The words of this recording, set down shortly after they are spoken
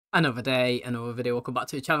Another day, another video. Welcome back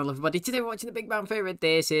to the channel, everybody. Today we're watching the Big Bang Theory.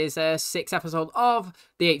 This is a 6th episode of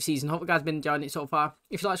the 8th season. Hope you guys have been enjoying it so far.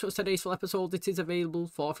 If you like what's today's full episode, it is available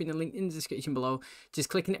for free in the link in the description below. Just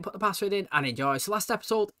clicking it, put the password in, and enjoy. So last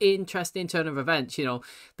episode, interesting turn of events. You know,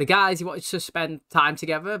 the guys who wanted to spend time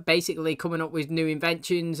together, basically coming up with new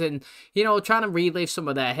inventions and, you know, trying to relive some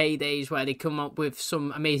of their heydays where they come up with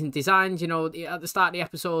some amazing designs. You know, at the start of the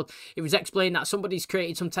episode, it was explained that somebody's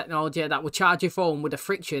created some technology that will charge your phone with a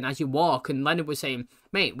friction as you walk, and Leonard was saying,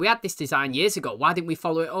 mate, we had this design years ago, why didn't we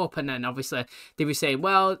follow it up? And then obviously they were saying,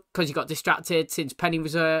 well, because you got distracted since Penny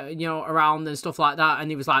was you know, around and stuff like that. And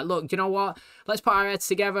he was like, look, you know what, let's put our heads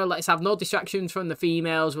together, let's have no distractions from the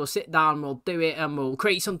females, we'll sit down, we'll do it, and we'll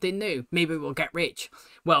create something new, maybe we'll get rich.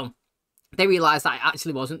 Well, they realised that it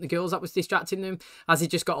actually wasn't the girls that was distracting them. As they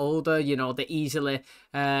just got older, you know, they easily,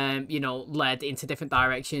 you know, led into different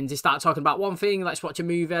directions. They start talking about one thing, let's watch a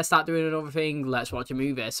movie, start doing another thing, let's watch a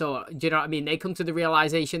movie. So, do you know what I mean? They come to the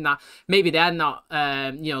realisation that maybe they're not,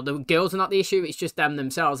 you know, the girls are not the issue, it's just them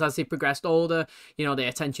themselves. As they progressed older, you know, their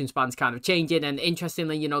attention span's kind of changing. And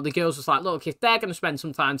interestingly, you know, the girls was like, look, if they're going to spend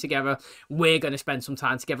some time together, we're going to spend some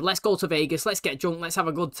time together. Let's go to Vegas, let's get drunk, let's have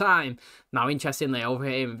a good time. Now, interestingly, over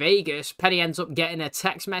here in Vegas, Penny ends up getting a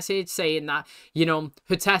text message saying that, you know,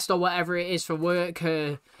 her test or whatever it is for work,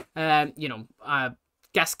 her, you know,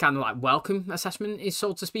 guess kind of like welcome assessment is,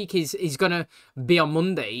 so to speak, is gonna be on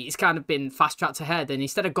Monday. It's kind of been fast tracked ahead, and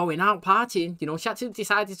instead of going out partying, you know, she actually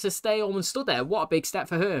decided to stay home and study. What a big step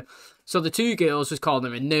for her. So the two girls was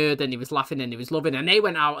calling her a nerd, and he was laughing and he was loving, and they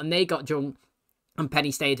went out and they got drunk, and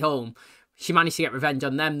Penny stayed home. She managed to get revenge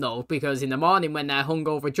on them, though, because in the morning when they're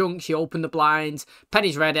hungover drunk, she opened the blinds.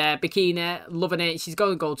 Penny's ready, bikini, loving it. She's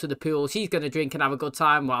going to go to the pool. She's going to drink and have a good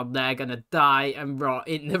time while they're going to die and rot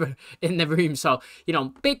in the room. So, you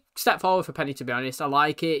know, big step forward for Penny, to be honest. I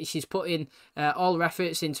like it. She's putting all her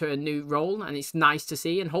efforts into a new role, and it's nice to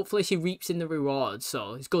see. And hopefully she reaps in the rewards.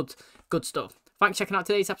 So it's good stuff. Thanks for checking out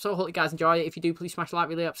today's episode. Hope you guys enjoy it. If you do, please smash the like,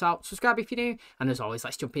 really helps out. Subscribe if you're new. And as always,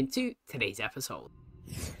 let's jump into today's episode.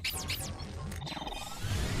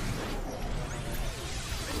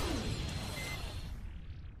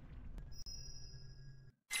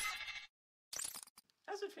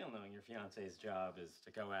 How's it feel knowing your fiance's job is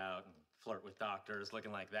to go out and flirt with doctors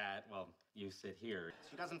looking like that while you sit here?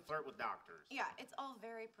 She doesn't flirt with doctors. Yeah, it's all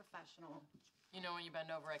very professional. You know when you bend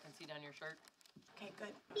over, I can see down your shirt. Okay,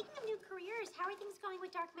 good. Speaking of new careers, how are things going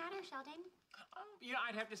with dark matter, Sheldon? Yeah,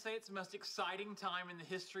 I'd have to say it's the most exciting time in the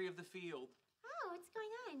history of the field. Oh, what's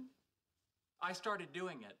going on? I started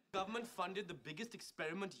doing it. Government funded the biggest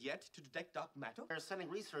experiment yet to detect dark matter. They're sending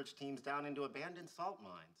research teams down into abandoned salt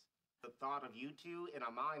mines. The thought of you two in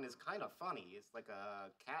a mine is kind of funny. It's like a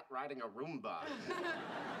cat riding a Roomba.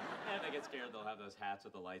 And if they get scared, they'll have those hats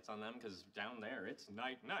with the lights on them, because down there, it's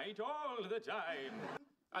night all the time.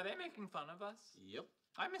 Are they making fun of us? Yep.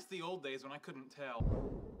 I miss the old days when I couldn't tell.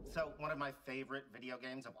 So one of my favorite video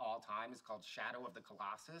games of all time is called Shadow of the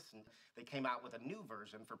Colossus, and they came out with a new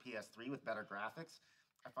version for PS3 with better graphics.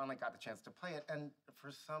 I finally got the chance to play it, and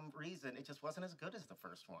for some reason, it just wasn't as good as the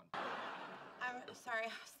first one. I'm sorry,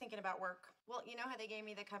 I was thinking about work. Well, you know how they gave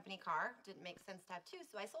me the company car? Didn't make sense to have two,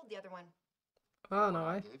 so I sold the other one. Oh, no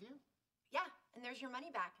way. Gave you? Yeah, and there's your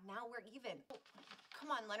money back. Now we're even. Oh,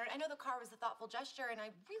 come on, Leonard. I know the car was a thoughtful gesture, and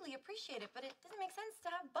I really appreciate it, but it doesn't make sense to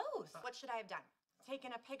have both. What should I have done?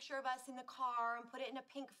 Taken a picture of us in the car and put it in a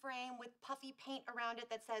pink frame with puffy paint around it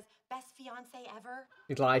that says, best fiance ever?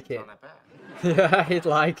 He'd like it. It's not that bad. Yeah, he'd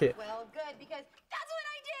like it. Well, good, because that's what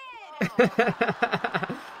I did!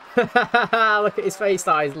 Look at his face,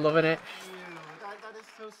 though. He's loving it. Ew, that is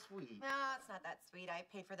so sweet. No, it's not that sweet. I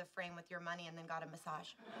paid for the frame with your money and then got a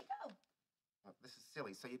massage. There you go. Well, this is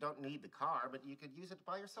silly. So you don't need the car, but you could use it to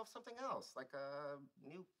buy yourself something else, like a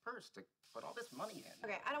new purse to put all this money in.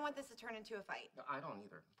 Okay, I don't want this to turn into a fight. No, I don't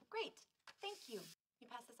either. Great. Thank you. Can you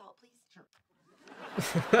pass this out, please? Sure.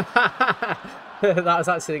 That was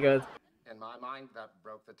actually good. In my mind, that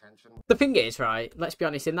broke the tension. The thing is, right, let's be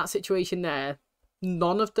honest, in that situation there,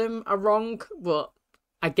 none of them are wrong, but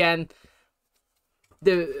again,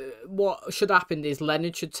 what should happen is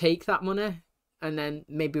Leonard should take that money and then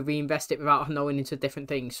maybe reinvest it without knowing into different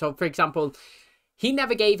things. So, for example, he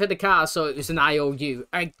never gave her the car, so it was an IOU.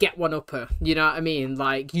 I get one up her. You know what I mean?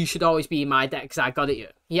 Like, you should always be in my debt because I got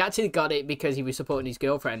it. He actually got it because he was supporting his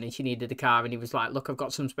girlfriend and she needed a car. And he was like, look, I've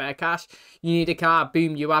got some spare cash. You need a car.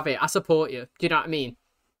 Boom, you have it. I support you. Do you know what I mean?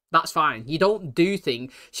 That's fine. You don't do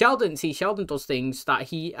things. Sheldon does things that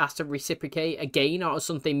he has to reciprocate again or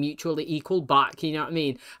something mutually equal back. You know what I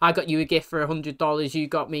mean? I got you a gift for $100. You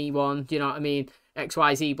got me one. Do you know what I mean?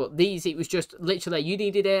 XYZ. But these, it was just literally, you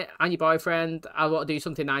needed it, and your boyfriend, I want to do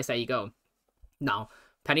something nice, there you go. Now,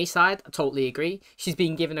 Penny's side, I totally agree. She's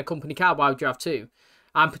been given a company car, why would you have two?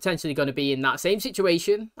 I'm potentially going to be in that same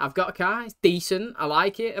situation. I've got a car, it's decent, I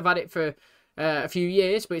like it, I've had it for a few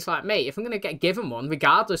years, but it's like, mate, if I'm going to get given one,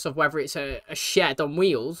 regardless of whether it's a shed on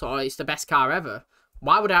wheels or it's the best car ever,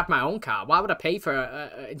 why would I have my own car? Why would I pay for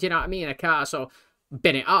do you know what I mean, a car? So,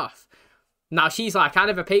 bin it off. Now, she's like, I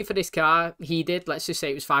never paid for this car. He did. Let's just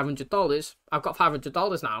say it was $500. I've got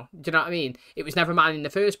 $500 now. Do you know what I mean? It was never mine in the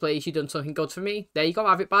first place. You done something good for me. There you go.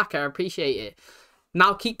 Have it back. I appreciate it.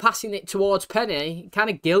 Now keep passing it towards Penny, kind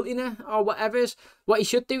of guilting her or whatever's. What he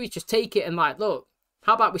should do is just take it and like, look,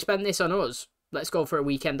 how about we spend this on us? Let's go for a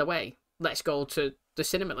weekend away. Let's go to the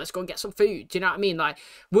cinema. Let's go and get some food. Do you know what I mean? Like,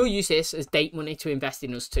 we'll use this as date money to invest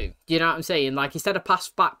in us too. Do you know what I'm saying? Like, instead of pass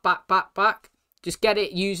back, just get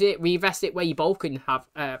it, use it, reinvest it where you both can have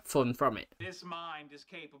fun from it. This mind is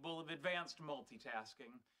capable of advanced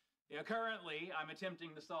multitasking. Currently, I'm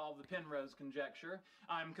attempting to solve the Penrose conjecture.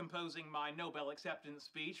 I'm composing my Nobel acceptance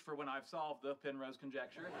speech for when I've solved the Penrose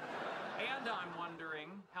conjecture. And I'm wondering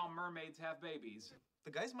how mermaids have babies.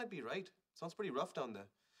 The guys might be right. Sounds pretty rough down there.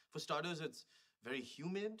 For starters, it's very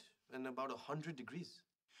humid and about 100 degrees.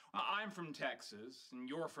 I'm from Texas, and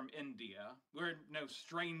you're from India. We're no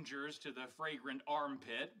strangers to the fragrant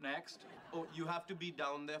armpit. Next. Oh, you have to be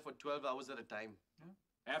down there for 12 hours at a time.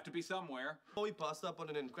 Have to be somewhere. Before we pass up on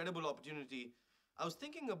an incredible opportunity, I was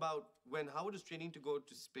thinking about when Howard is training to go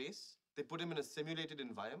to space, they put him in a simulated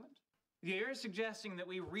environment. You're suggesting that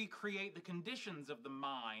we recreate the conditions of the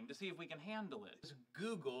mind to see if we can handle it. Just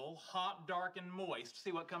Google hot, dark, and moist,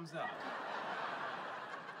 see what comes up.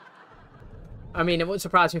 I mean, it wouldn't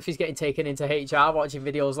surprise me if he's getting taken into HR watching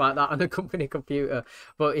videos like that on a company computer.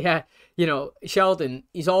 But yeah, you know, Sheldon,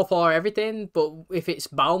 he's all for everything, but if it's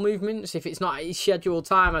bowel movements, if it's not his scheduled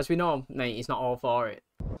time, as we know, mate, he's not all for it.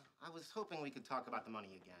 I was hoping we could talk about the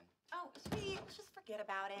money again. Oh, sweetie, let's just forget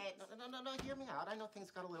about it. No, hear me out. I know things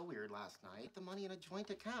got a little weird last night. The money in a joint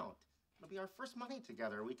account. It'll be our first money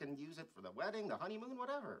together. We can use it for the wedding, the honeymoon,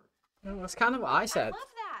 whatever. Well, that's kind of what I said. I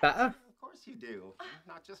love that. Better. Of course you do.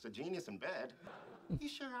 Not just a genius in bed. You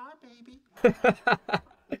sure are, baby.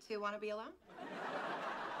 You two want to be alone?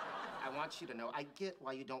 I want you to know, I get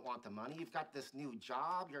why you don't want the money. You've got this new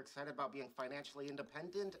job. You're excited about being financially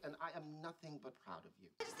independent, and I am nothing but proud of you.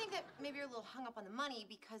 I just think that maybe you're a little hung up on the money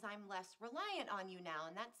because I'm less reliant on you now,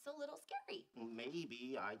 and that's a little scary.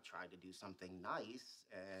 Maybe I tried to do something nice,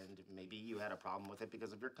 and maybe you had a problem with it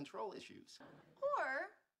because of your control issues. Or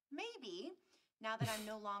maybe, now that I'm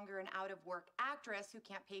no longer an out-of-work actress who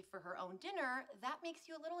can't pay for her own dinner, that makes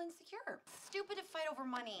you a little insecure. Stupid to fight over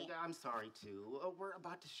money. I'm sorry, too. We're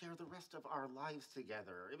about to share the rest of our lives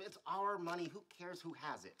together. If it's our money, who cares who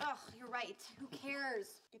has it? Ugh, you're right. Who cares?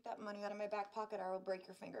 Get that money out of my back pocket or I will break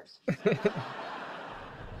your fingers.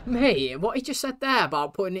 Mate, what he just said there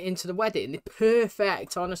about putting it into the wedding,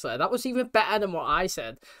 perfect, honestly. That was even better than what I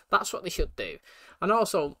said. That's what they should do. And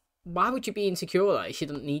also, why would you be insecure that she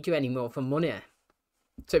doesn't need you anymore for money?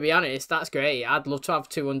 To be honest, that's great. I'd love to have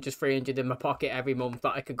 200, 300 in my pocket every month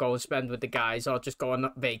that I could go and spend with the guys or just go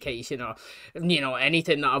on vacation or, you know,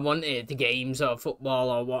 anything that I wanted, the games or football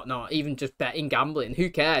or whatnot, even just betting, gambling.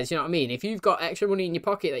 Who cares? You know what I mean? If you've got extra money in your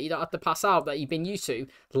pocket that you don't have to pass out, that you've been used to,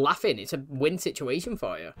 laughing, it's a win situation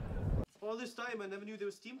for you. All this time, I never knew there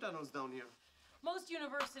were steam tunnels down here. Most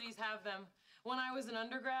universities have them. When I was an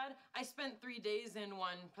undergrad, I spent 3 days in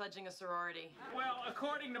one pledging a sorority. Well,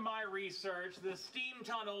 according to my research, the steam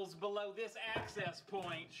tunnels below this access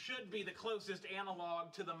point should be the closest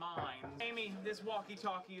analog to the mines. Amy, this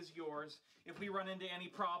walkie-talkie is yours. If we run into any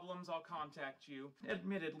problems, I'll contact you.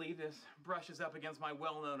 Admittedly, this brushes up against my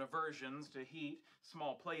well-known aversions to heat,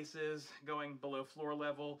 small places, going below floor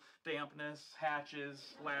level, dampness,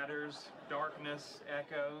 hatches, ladders, darkness,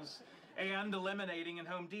 echoes, and eliminating in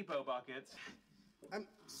Home Depot buckets. I'm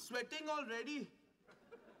sweating already.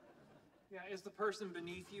 Yeah, is the person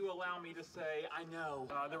beneath you allow me to say, I know?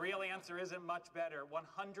 The real answer isn't much better.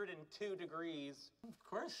 102 degrees. Of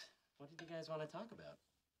course. What did you guys want to talk about?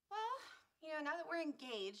 Well, you know, now that we're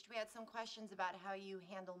engaged, we had some questions about how you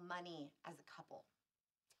handle money as a couple.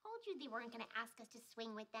 Told you they weren't going to ask us to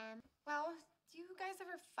swing with them. Well, do you guys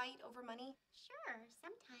ever fight over money? Sure,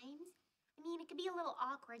 sometimes. I mean, it could be a little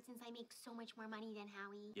awkward since I make so much more money than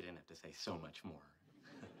Howie. You didn't have to say so much more.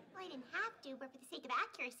 Well, I didn't have to, but for the sake of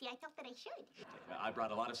accuracy, I felt that I should. I brought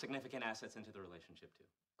a lot of significant assets into the relationship, too.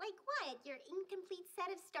 Like what? Your incomplete set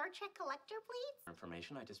of Star Trek collector plates? For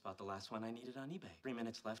information, I just bought the last one I needed on eBay. 3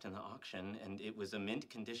 minutes left in the auction, and it was a mint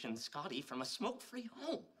condition Scotty from a smoke-free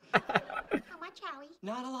home. How much, Howie?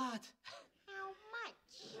 Not a lot. How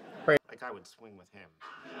Like I would swing with him.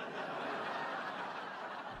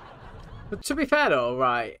 But to be fair though,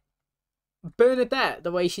 right, Bernadette,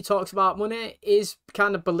 the way she talks about money is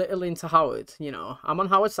kind of belittling to Howard, you know. I'm on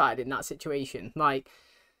Howard's side in that situation. Like,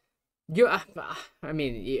 I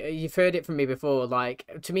mean, you've heard it from me before. Like,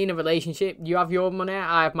 to me in a relationship, you have your money,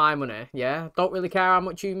 I have my money, yeah? Don't really care how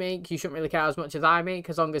much you make, you shouldn't really care as much as I make,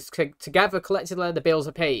 as long as together, collectively, the bills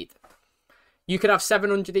are paid. You could have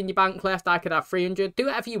 700 in your bank left, I could have 300. Do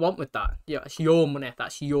whatever you want with that. Yeah, it's your money,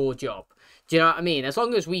 that's your job. Do you know what I mean? As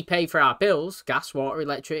long as we pay for our bills, gas, water,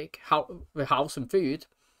 electric, house and food,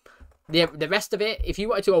 the rest of it, if you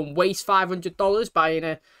wanted to go and waste $500 buying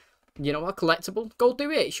a, you know, a collectible, go do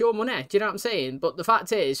it. It's your money. Do you know what I'm saying? But the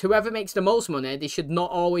fact is, whoever makes the most money, they should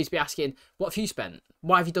not always be asking, what have you spent?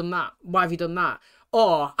 Why have you done that? Why have you done that?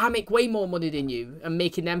 Or, I make way more money than you, and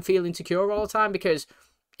making them feel insecure all the time, because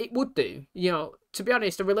it would do. You know, to be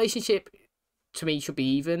honest, a relationship, to me, should be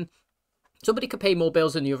even. Somebody could pay more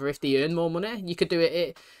bills than the other if they earn more money. You could do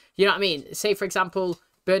it, you know what I mean? Say, for example,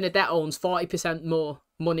 Bernadette owns 40% more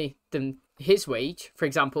money than his wage, for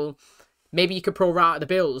example. Maybe you could pro-rata the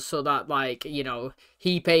bills so that, like, you know,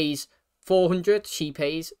 he pays 400, she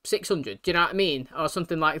pays 600. Do you know what I mean? Or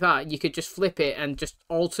something like that. You could just flip it and just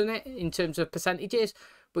alternate in terms of percentages.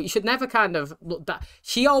 But you should never kind of look that.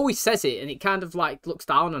 She always says it, and it kind of like looks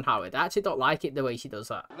down on Howard. I actually don't like it the way she does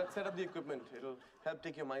that. Let's set up the equipment. It'll help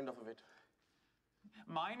take your mind off of it.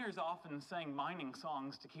 Miners often sang mining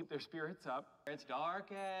songs to keep their spirits up. It's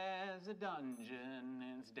dark as a dungeon,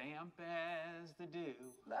 it's damp as the dew.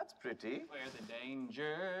 That's pretty. Where the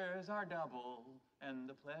dangers are double and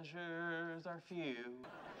the pleasures are few.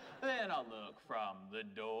 Then I'll look from the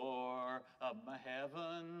door of my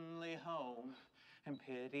heavenly home and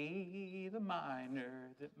pity the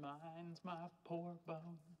miner that mines my poor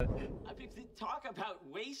bone. I mean, talk about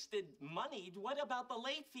wasted money. What about the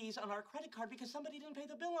late fees on our credit card because somebody didn't pay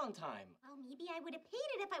the bill on time? Well, maybe I would have paid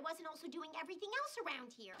it if I wasn't also doing everything else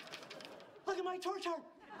around here. Look at my tour chart.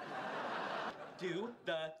 Do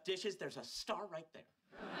the dishes. There's a star right there.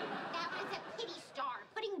 That was a pity star.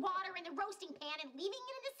 Putting water in the roasting pan and leaving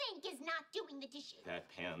it in the sink is not doing the dishes. That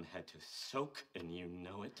pan had to soak, and you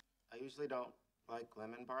know it. I usually don't like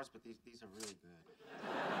lemon bars, but these are really good.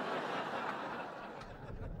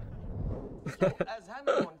 So, as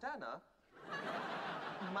Hannah Montana,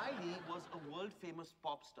 Miley was a world-famous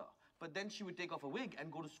pop star. But then she would take off a wig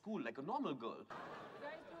and go to school like a normal girl. You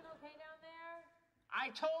guys doing okay down there? I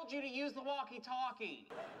told you to use the walkie-talkie.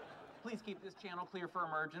 Please keep this channel clear for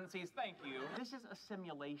emergencies. Thank you. This is a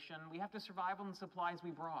simulation. We have to survive on the supplies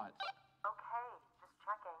we brought.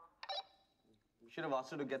 We should have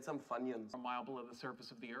asked her to get some Funyuns. A mile below the surface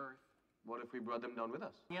of the earth. What if we brought them down with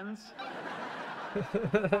us? Onions.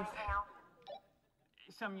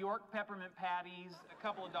 Some York peppermint patties, a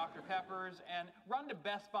couple of Dr. Peppers, and run to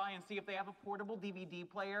Best Buy and see if they have a portable DVD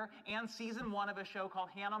player and season 1 of a show called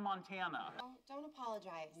Hannah Montana. Oh, don't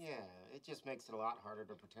apologize. Yeah, it just makes it a lot harder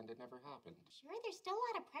to pretend it never happened. Sure, there's still a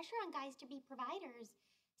lot of pressure on guys to be providers.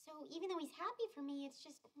 So even though he's happy for me, it's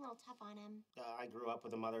just a little tough on him. I grew up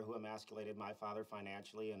with a mother who emasculated my father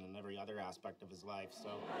financially and in every other aspect of his life,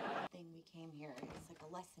 so... Thing we came here, it's like a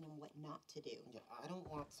lesson in what not to do. Yeah, I don't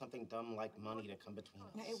want something dumb like money to come between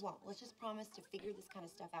us. No, it won't. Let's just promise to figure this kind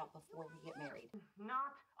of stuff out before we get married.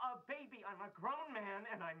 Not a baby. I'm a grown man,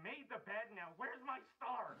 and I made the bed. Now, where's my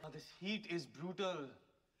star? Oh, this heat is brutal.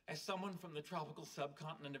 As someone from the tropical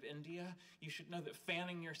subcontinent of India, you should know that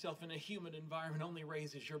fanning yourself in a humid environment only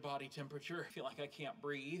raises your body temperature. I feel like I can't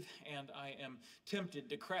breathe, and I am tempted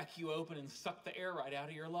to crack you open and suck the air right out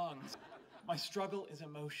of your lungs. My struggle is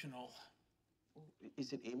emotional.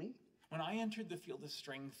 Is it Amy? When I entered the field of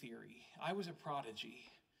string theory, I was a prodigy.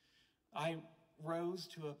 I rose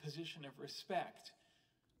to a position of respect.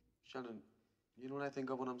 Sheldon, you know what I think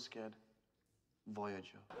of when I'm scared?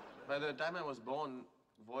 Voyager. By the time I was born,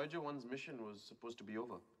 Voyager 1's mission was supposed to be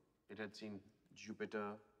over. It had seen Jupiter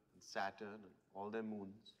and Saturn and all their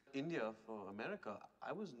moons. India, for America,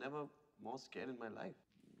 I was never more scared in my life.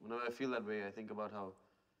 Whenever I feel that way, I think about how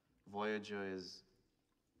Voyager is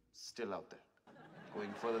still out there,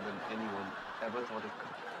 going further than anyone ever thought it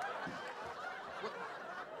could. What?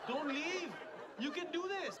 Don't leave! You can do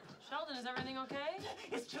this! Sheldon, is everything okay?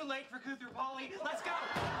 It's too late for Kuthru-Polly. Let's go!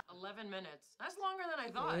 11 minutes. That's longer than I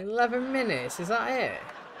thought. 11 minutes, is that it?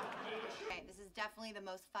 Okay, this is definitely the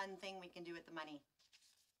most fun thing we can do with the money.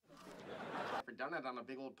 I've never done it on a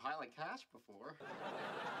big old pile of cash before.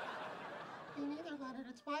 Me neither, Leonard.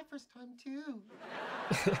 It's my first time, too.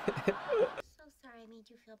 So sorry I made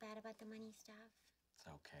you feel bad about the money stuff. It's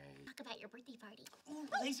okay. Talk about your birthday party.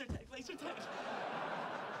 Laser tag, laser tag.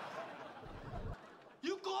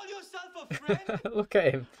 You call yourself a friend? Look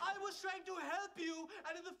at him. I was trying to help you,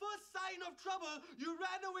 and in the first sign of trouble, you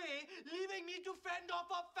ran away, leaving me to fend off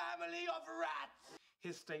a family of rats.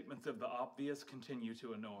 His statements of the obvious continue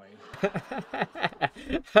to annoy.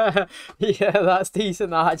 Yeah, that's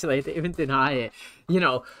decent actually. I didn't even deny it. You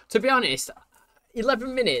know, to be honest,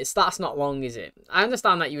 11 minutes, that's not long, is it? I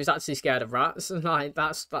understand that you was actually scared of rats, and like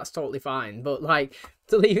that's totally fine. But like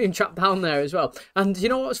to leave him trapped down there as well. And you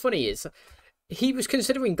know what's funny is he was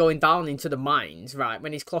considering going down into the mines, right,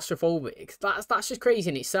 when he's claustrophobic. That's just crazy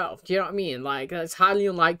in itself. Do you know what I mean? Like, it's highly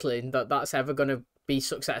unlikely that that's ever going to be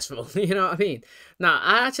successful. You know what I mean? Now,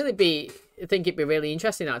 I actually think it'd be really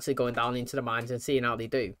interesting actually going down into the mines and seeing how they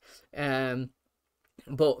do.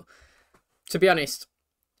 But to be honest,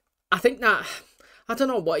 I think that, I don't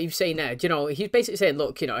know what he was saying there. You know, he's basically saying,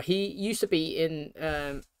 look, you know, he used to be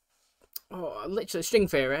in literally string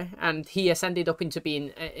theory, and he ascended up into being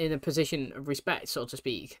in a position of respect, so to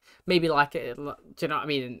speak. Maybe like do you know what I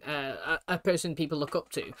mean? A person people look up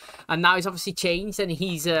to, and now he's obviously changed, and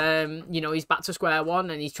he's you know, he's back to square one,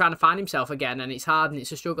 and he's trying to find himself again, and it's hard and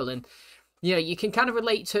it's a struggle. And you know, you can kind of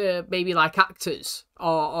relate to maybe like actors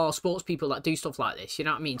or sports people that do stuff like this. You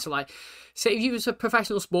know what I mean? So like, say if you was a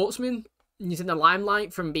professional sportsman. He's in the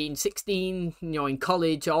limelight from being 16, you know, in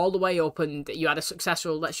college, all the way up, and you had a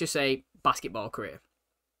successful, let's just say, basketball career.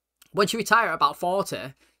 Once you retire at about 40,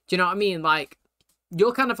 do you know what I mean? Like,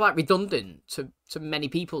 you're kind of like redundant to many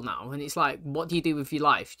people now, and it's like, what do you do with your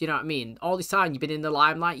life? Do you know what I mean? All this time, you've been in the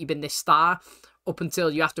limelight, you've been this star, up until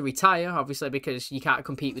you have to retire, obviously, because you can't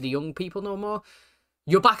compete with the young people no more.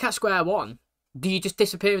 You're back at square one. Do you just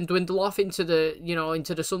disappear and dwindle off into the, you know,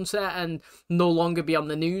 into the sunset and no longer be on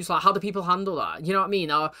the news? Like, how do people handle that? You know what I mean?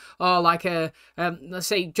 Or like let's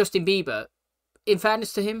say Justin Bieber. In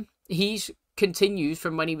fairness to him, he's continued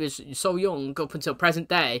from when he was so young up until present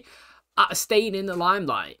day at staying in the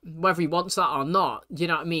limelight, whether he wants that or not. You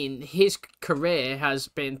know what I mean? His career has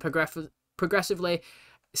been progressively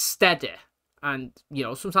steady, and you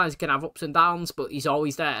know, sometimes he can have ups and downs, but he's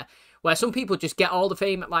always there. Where some people just get all the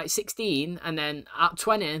fame at like 16, and then at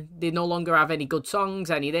 20, they no longer have any good songs,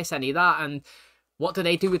 any this, any that, and what do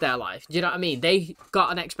they do with their life? Do you know what I mean? They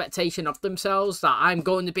got an expectation of themselves that I've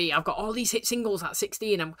got all these hit singles at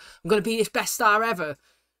 16, I'm going to be this best star ever.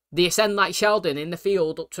 They ascend like Sheldon in the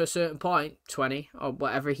field up to a certain point, 20, or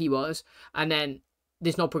whatever he was, and then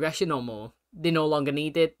there's no progression no more. They're no longer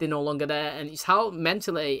needed, they're no longer there, and it's how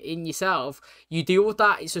mentally in yourself you deal with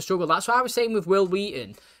that. It's a struggle. That's what I was saying with Will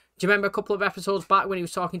Wheaton. Do you remember a couple of episodes back when he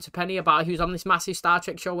was talking to Penny about he was on this massive Star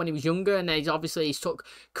Trek show when he was younger, and then he's took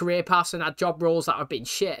career paths and had job roles that have been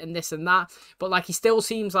shit and this and that, but like he still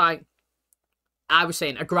seems like, I was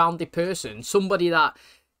saying, a grounded person, somebody that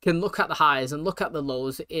can look at the highs and look at the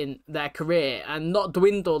lows in their career and not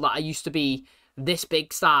dwindle that I used to be this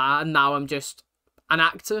big star and now I'm just an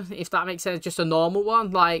actor, if that makes sense, just a normal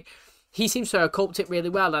one. Like, he seems to have coped it really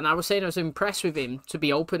well, and I was saying I was impressed with him, to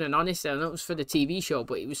be open and honest. I know it was for the TV show,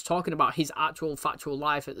 but he was talking about his actual factual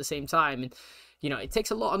life at the same time, and you know, it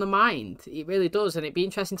takes a lot on the mind. It really does, and it'd be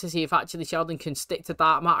interesting to see if actually Sheldon can stick to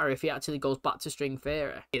dark matter if he actually goes back to string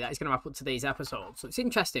theory. That is going to wrap up today's episode. So it's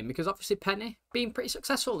interesting because obviously Penny being pretty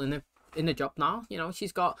successful in the job now. You know,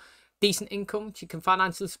 she's got decent income. She can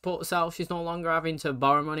financially support herself. She's no longer having to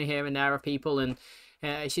borrow money here and there of people, and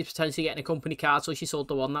she's potentially getting a company car, so she sold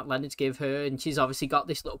the one that Leonard's give her, and she's obviously got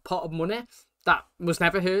this little pot of money that was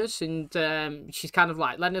never hers, and she's kind of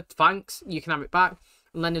like, Leonard, thanks, you can have it back.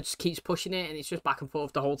 And Leonard just keeps pushing it, and it's just back and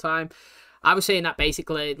forth the whole time. I was saying that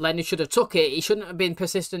basically Leonard should have took it. He shouldn't have been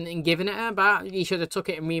persistent in giving it her back. He should have took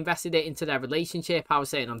it and reinvested it into their relationship. I was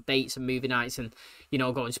saying on dates and movie nights and, you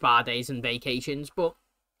know, going spa days and vacations, but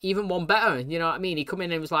even one better, you know what I mean? He come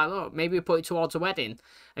in and was like, look, maybe we put it towards a wedding.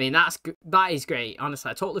 I mean, that is great, honestly.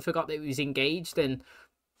 I totally forgot that he was engaged, and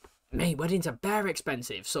mate, weddings are very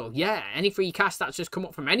expensive. So yeah, any free cash that's just come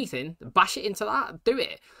up from anything, bash it into that, do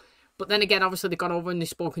it. But then again, obviously they've gone over and they've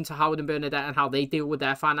spoken to Howard and Bernadette and how they deal with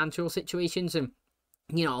their financial situations, and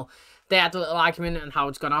you know, they had a little argument and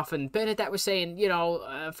Howard's gone off, and Bernadette was saying, you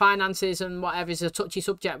know, finances and whatever is a touchy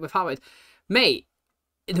subject with Howard. Mate,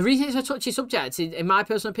 the reason it's a touchy subject, in my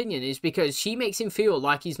personal opinion, is because she makes him feel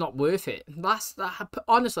like he's not worth it.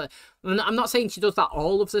 Honestly, I'm not saying she does that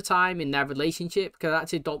all of the time in their relationship, because I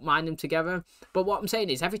actually don't mind them together. But what I'm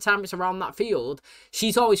saying is, every time it's around that field,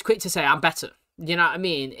 she's always quick to say, I'm better. You know what I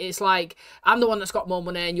mean? It's like, I'm the one that's got more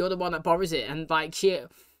money and you're the one that borrows it. And like, she,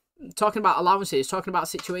 talking about allowances, talking about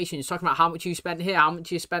situations, talking about how much you spent here, how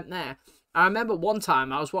much you spent there. I remember one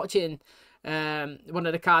time I was watching one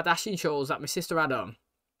of the Kardashian shows that my sister had on.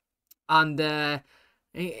 And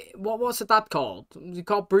what was the dad called? Was he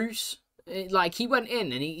called Bruce? Like, he went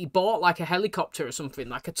in and he bought, like, a helicopter or something,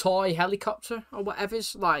 like a toy helicopter or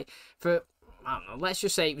whatever's, like, for, I don't know, let's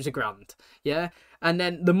just say it was £1,000, yeah? And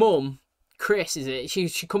then the mum, Chris, is it? She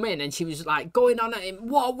come in and she was, like, going on at him,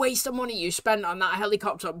 what a waste of money you spent on that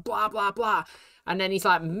helicopter, blah, blah, blah. And then he's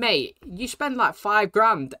like, mate, you spend, like,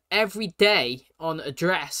 £5,000 every day on a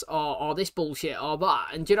dress or this bullshit or that.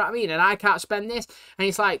 And do you know what I mean? And I can't spend this. And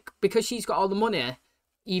it's like, because she's got all the money,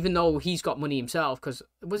 even though he's got money himself, because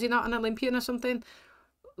was he not an Olympian or something?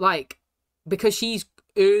 Like, because she's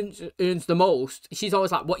earns the most, she's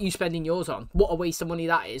always like, what are you spending yours on? What a waste of money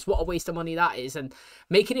that is. What a waste of money that is. And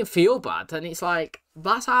making him feel bad. And it's like,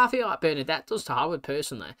 that's how I feel like Bernadette does to Howard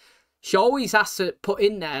personally. She always has to put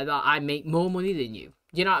in there that I make more money than you.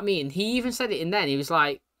 You know what I mean? He even said it in then. He was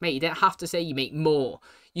like, mate, you didn't have to say you make more.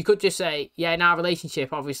 You could just say, yeah, in our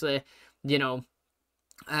relationship, obviously, you know,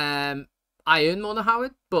 I earn more than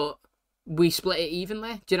Howard, but we split it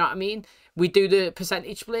evenly. Do you know what I mean? We do the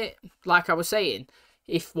percentage split, like I was saying.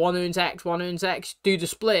 If one earns X, do the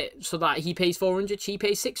split so that he pays 400, she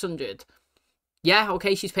pays 600. Yeah,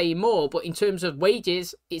 okay, she's paying more, but in terms of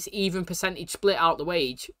wages, it's even percentage split out the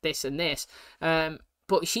wage, this and this.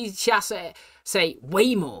 But she has to say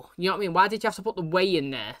way more. You know what I mean? Why did you have to put the way in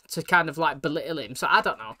there to kind of like belittle him? So I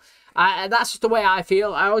don't know. That's just the way I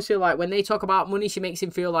feel. I always feel like when they talk about money, she makes him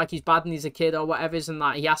feel like he's bad and he's a kid or whatever, and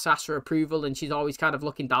like he has to ask for approval and she's always kind of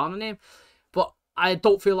looking down on him. But I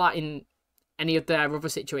don't feel like in any of their other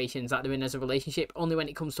situations that they're in as a relationship, only when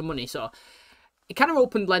it comes to money. So it kind of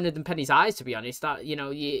opened Leonard and Penny's eyes, to be honest, that, you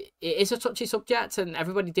know, it is a touchy subject and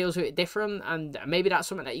everybody deals with it different, and maybe that's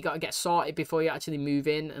something that you got to get sorted before you actually move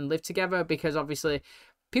in and live together, because obviously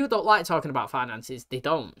people don't like talking about finances. They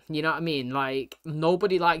don't, you know what I mean? Like,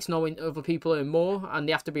 nobody likes knowing other people earn more and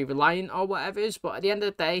they have to be reliant or whatever, but at the end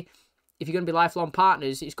of the day, if you're going to be lifelong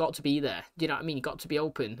partners, it's got to be there. Do you know what I mean? You've got to be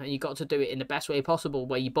open and you've got to do it in the best way possible,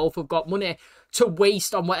 where you both have got money to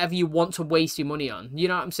waste on whatever you want to waste your money on. You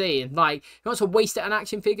know what I'm saying? Like, if you want to waste it on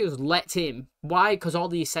action figures, let him. Why? Because all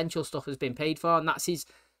the essential stuff has been paid for, and that's his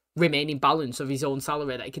remaining balance of his own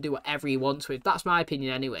salary that he can do whatever he wants with. That's my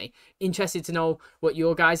opinion anyway. Interested to know what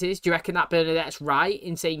your guys is. Do you reckon that Bernadette's right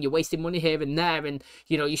in saying you're wasting money here and there and,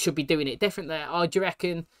 you know, you should be doing it differently? Or do you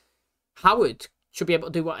reckon Howard should be able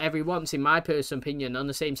to do whatever he wants, in my personal opinion, on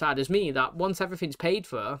the same side as me, that once everything's paid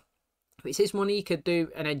for, if it's his money, he could do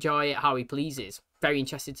and enjoy it how he pleases? Very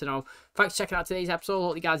interested to know. Thanks for checking out today's episode.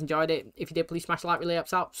 Hope you guys enjoyed it. If you did, please smash the like, really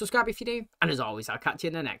helps out. Subscribe if you do. And as always, I'll catch you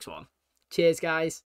in the next one. Cheers, guys.